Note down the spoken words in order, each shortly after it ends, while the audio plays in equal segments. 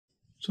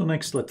So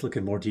next, let's look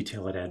in more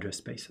detail at address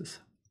spaces.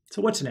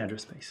 So what's an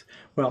address space?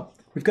 Well,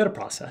 we've got a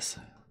process,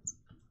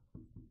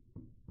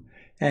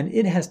 and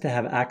it has to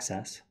have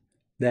access.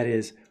 That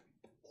is,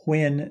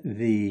 when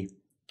the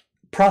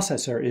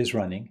processor is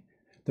running,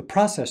 the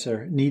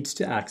processor needs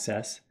to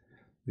access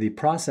the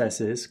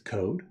process's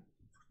code,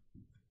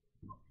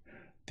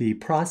 the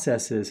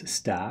process's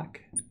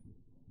stack,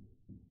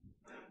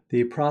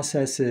 the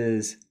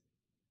process's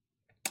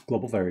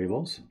global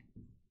variables,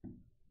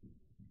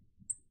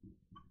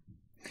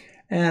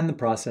 and the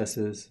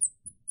process's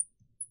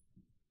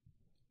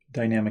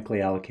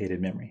dynamically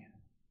allocated memory.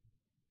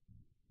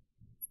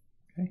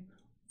 Okay?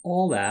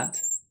 All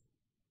that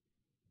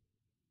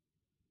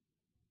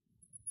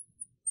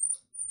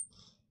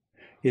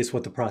is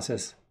what the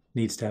process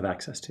needs to have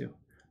access to.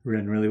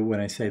 And really, when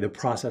I say the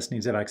process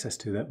needs to have access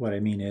to that, what I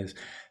mean is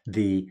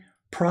the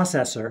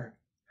processor,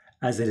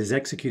 as it is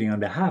executing on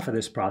behalf of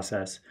this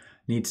process,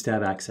 needs to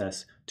have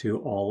access to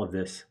all of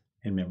this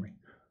in memory,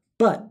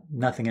 but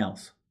nothing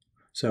else.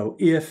 So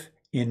if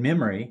in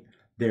memory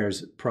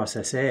there's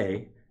process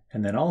A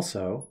and then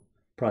also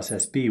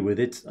process B with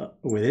its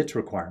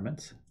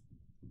requirements,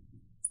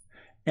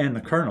 and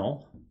the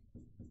kernel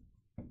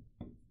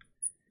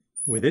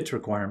with its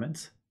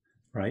requirements,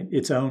 right?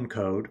 Its own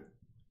code,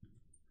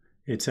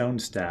 its own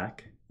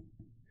stack,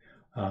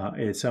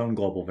 its own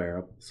global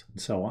variables,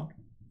 and so on.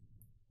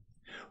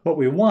 What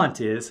we want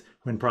is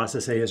when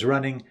process A is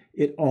running,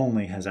 it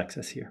only has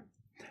access here.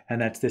 And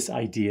that's this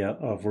idea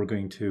of we're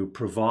going to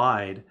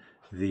provide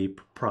the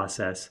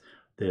process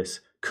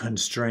this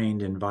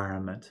constrained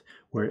environment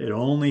where it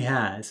only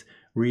has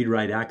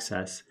read-write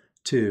access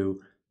to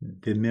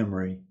the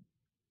memory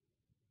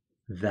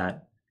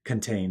that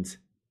contains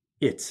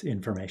its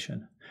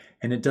information.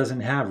 And it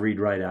doesn't have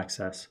read-write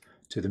access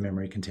to the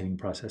memory containing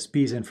process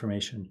B's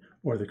information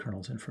or the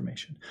kernel's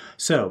information.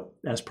 So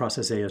as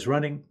process A is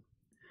running,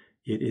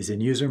 it is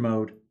in user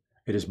mode.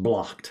 It is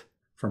blocked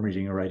from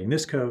reading or writing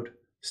this code,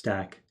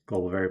 stack,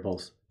 global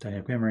variables,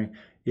 dynamic memory.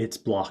 It's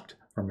blocked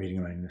from reading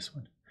and writing this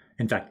one.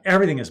 In fact,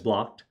 everything is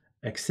blocked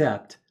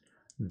except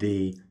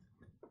the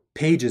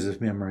pages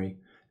of memory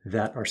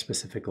that are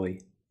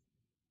specifically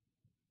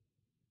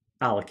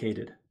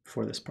allocated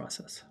for this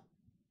process.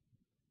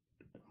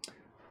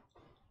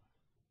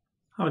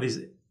 How are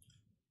these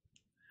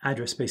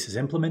address spaces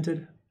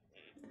implemented?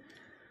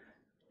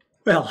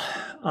 Well,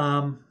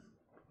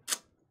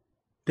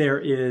 there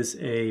is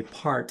a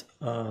part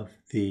of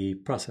the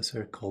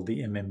processor called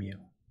the MMU.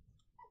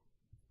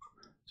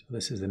 So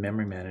this is the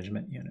memory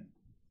management unit.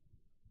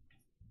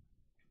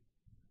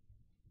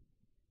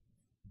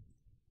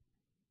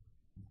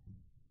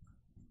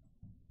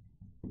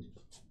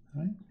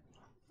 All right.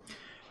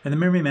 And the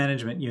memory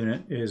management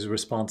unit is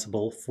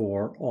responsible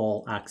for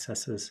all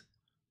accesses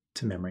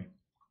to memory.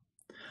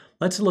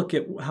 Let's look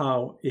at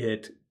how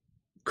it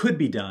could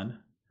be done,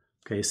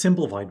 okay, a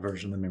simplified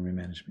version of the memory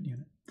management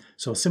unit.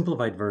 So a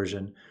simplified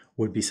version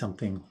would be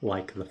something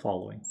like the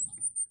following.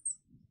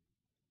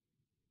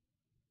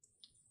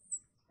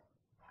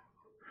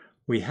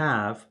 We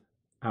have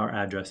our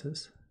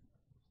addresses,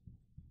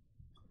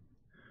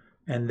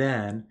 and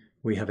then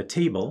we have a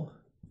table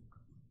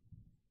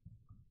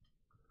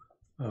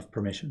of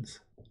permissions.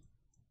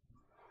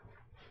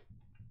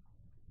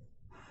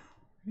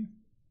 Okay.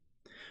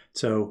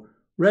 So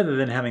rather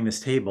than having this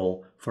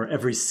table for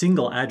every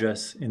single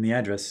address in the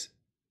address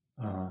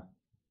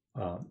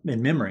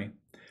in memory,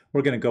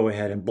 we're going to go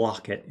ahead and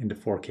block it into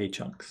 4K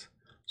chunks.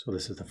 So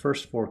this is the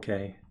first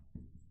 4K,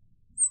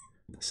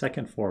 the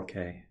second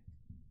 4K,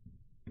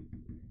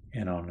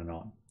 and on and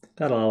on.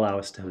 That'll allow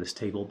us to have this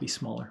table be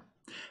smaller.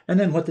 And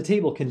then what the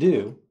table can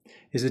do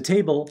is the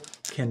table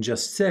can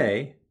just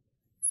say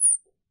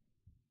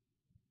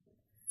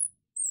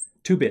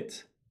 2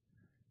 bits.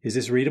 Is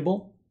this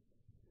readable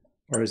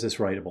or is this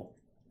writable?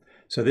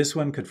 So this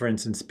one could, for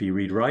instance, be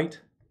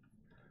read-write.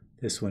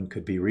 This one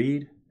could be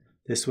read.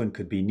 This one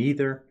could be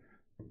neither,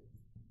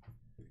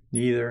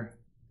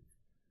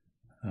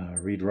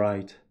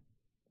 read-write,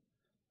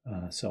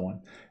 so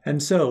on.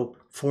 And so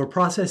for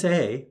process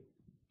A,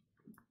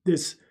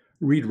 this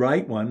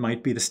read-write one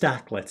might be the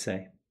stack, let's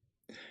say.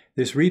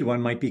 This read one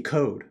might be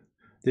code.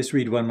 This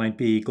read one might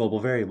be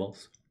global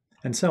variables,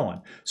 and so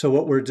on. So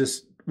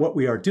what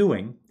we are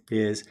doing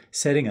is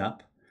setting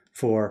up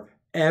for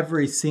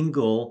every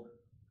single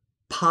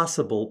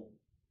possible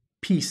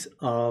piece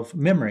of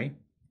memory,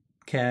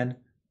 can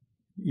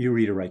you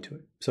read or write to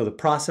it? So the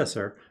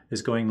processor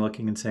is going,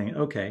 looking and saying,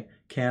 okay,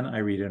 can I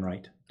read and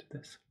write to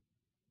this?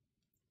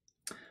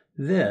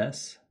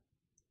 This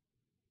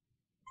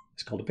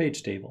is called a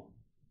page table.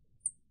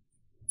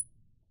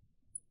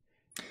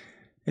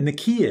 And the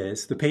key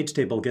is the page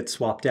table gets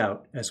swapped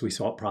out as we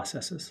swap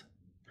processes.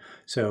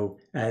 So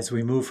as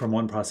we move from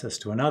one process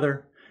to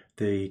another,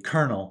 the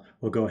kernel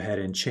will go ahead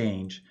and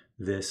change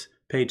this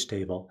page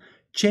table,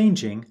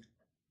 changing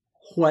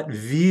what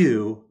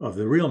view of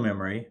the real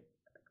memory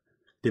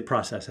the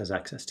process has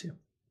access to.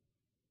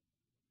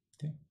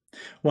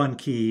 One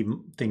key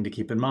thing to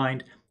keep in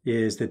mind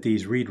is that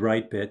these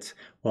read-write bits,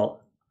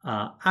 well,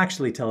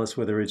 actually tell us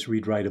whether it's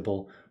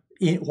read-writable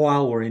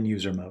while we're in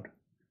user mode.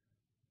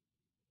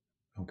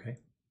 Okay.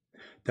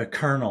 The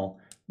kernel,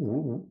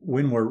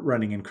 when we're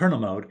running in kernel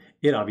mode,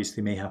 it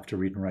obviously may have to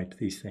read and write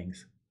these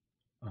things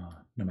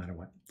no matter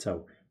what.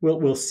 So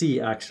we'll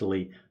see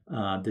actually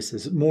this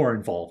is more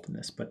involved in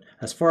this, but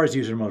as far as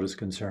user mode is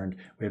concerned,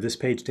 we have this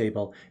page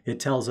table. It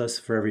tells us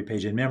for every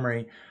page in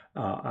memory,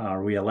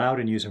 are we allowed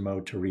in user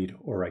mode to read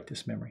or write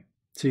this memory?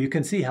 So you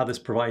can see how this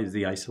provides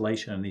the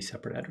isolation in these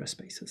separate address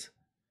spaces.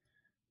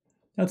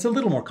 Now it's a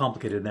little more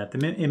complicated than that. The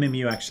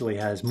MMU actually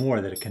has more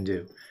that it can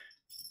do.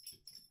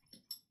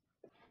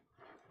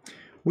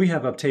 We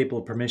have a table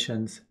of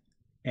permissions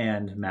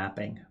and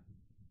mapping.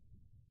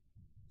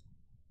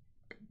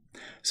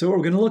 So what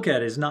we're going to look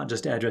at is not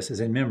just addresses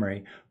in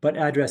memory, but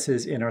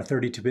addresses in our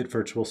 32-bit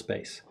virtual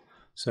space.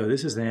 So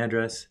this is an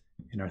address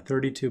in our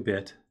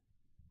 32-bit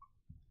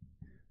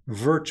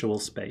virtual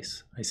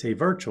space. I say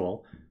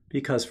virtual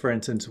because, for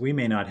instance, we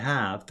may not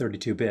have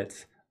 32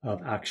 bits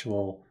of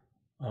actual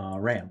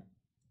RAM.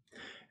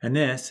 And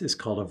this is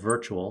called a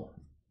virtual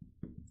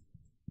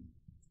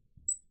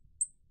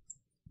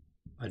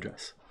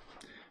address.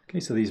 Okay,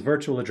 so these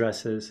virtual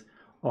addresses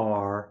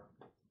are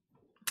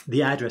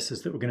the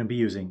addresses that we're going to be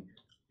using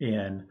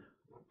in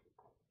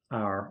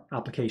our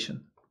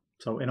application.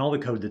 So in all the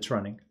code that's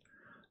running,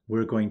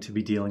 we're going to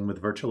be dealing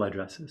with virtual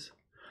addresses.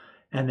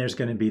 And there's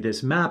going to be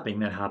this mapping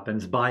that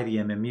happens by the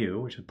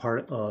MMU, which is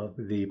part of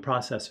the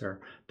processor,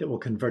 that will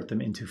convert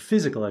them into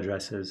physical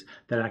addresses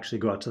that actually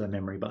go out to the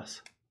memory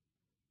bus.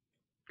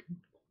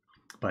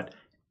 But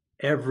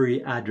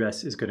every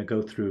address is going to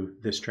go through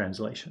this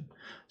translation.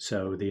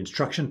 So the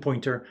instruction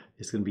pointer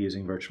is going to be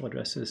using virtual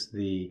addresses.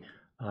 The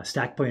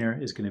stack pointer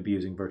is going to be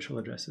using virtual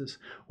addresses.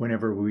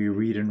 Whenever we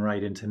read and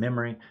write into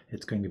memory,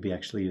 it's going to be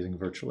actually using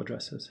virtual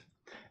addresses.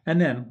 And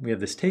then we have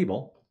this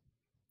table,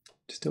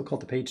 still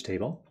called the page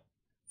table,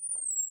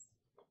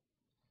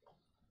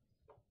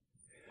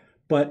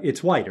 but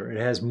it's wider. It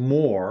has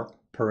more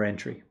per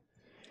entry.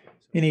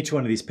 In each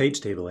one of these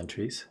page table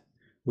entries,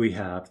 we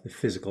have the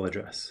physical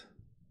address.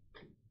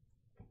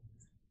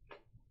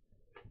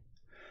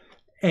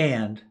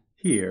 And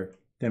here,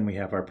 then we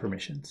have our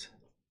permissions.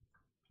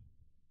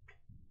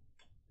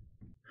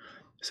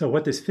 So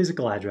what this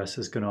physical address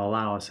is going to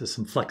allow us is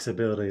some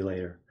flexibility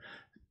later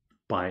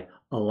by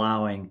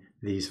allowing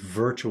these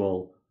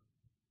virtual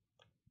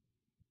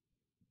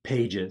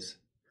pages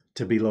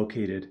to be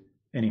located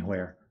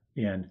anywhere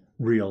in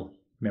real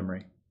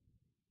memory.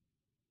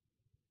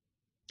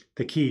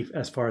 The key,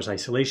 as far as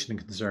isolation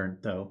is concerned,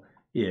 though,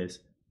 is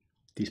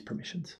these permissions.